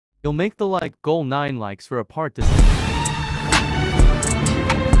You'll make the like goal 9 likes for a part to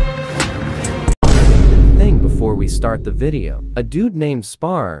thing before we start the video. A dude named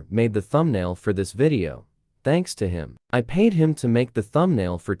Spar made the thumbnail for this video. Thanks to him, I paid him to make the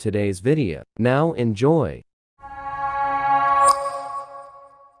thumbnail for today's video. Now enjoy.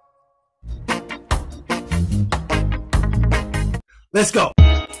 Let's go.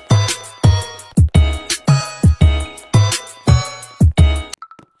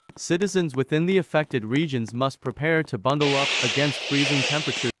 Citizens within the affected regions must prepare to bundle up against freezing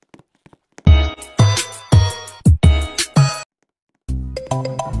temperatures.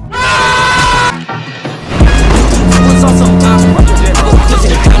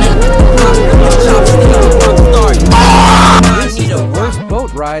 This is the worst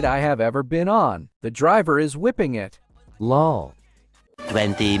boat ride I have ever been on. The driver is whipping it. Lol.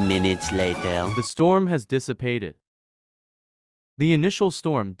 20 minutes later. The storm has dissipated. The initial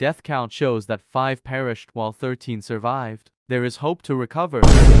storm death count shows that 5 perished while 13 survived. There is hope to recover.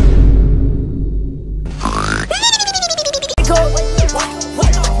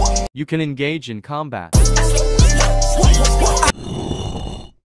 You can engage in combat.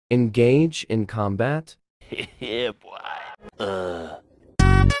 Engage in combat? Yeah, boy.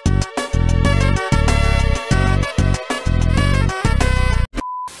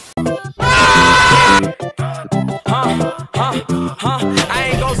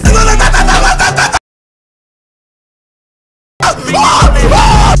 I ain't gon'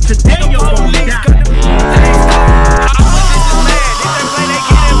 today your police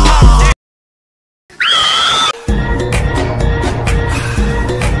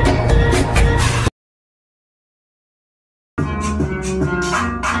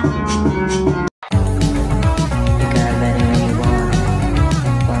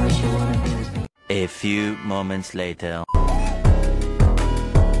A few moments later.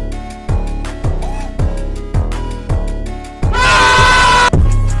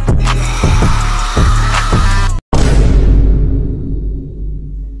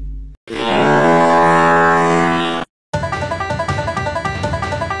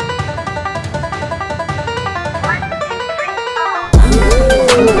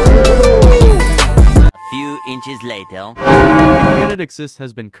 Inches later. Benedictus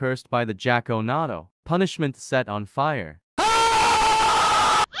has been cursed by the Jaconado. Punishment set on fire.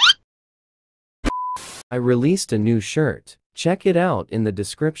 I released a new shirt. Check it out in the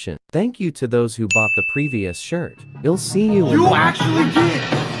description. Thank you to those who bought the previous shirt. We'll see you in You actually did.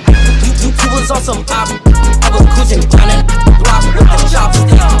 You was on some I was cruising down that block with the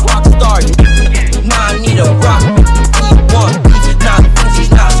chops.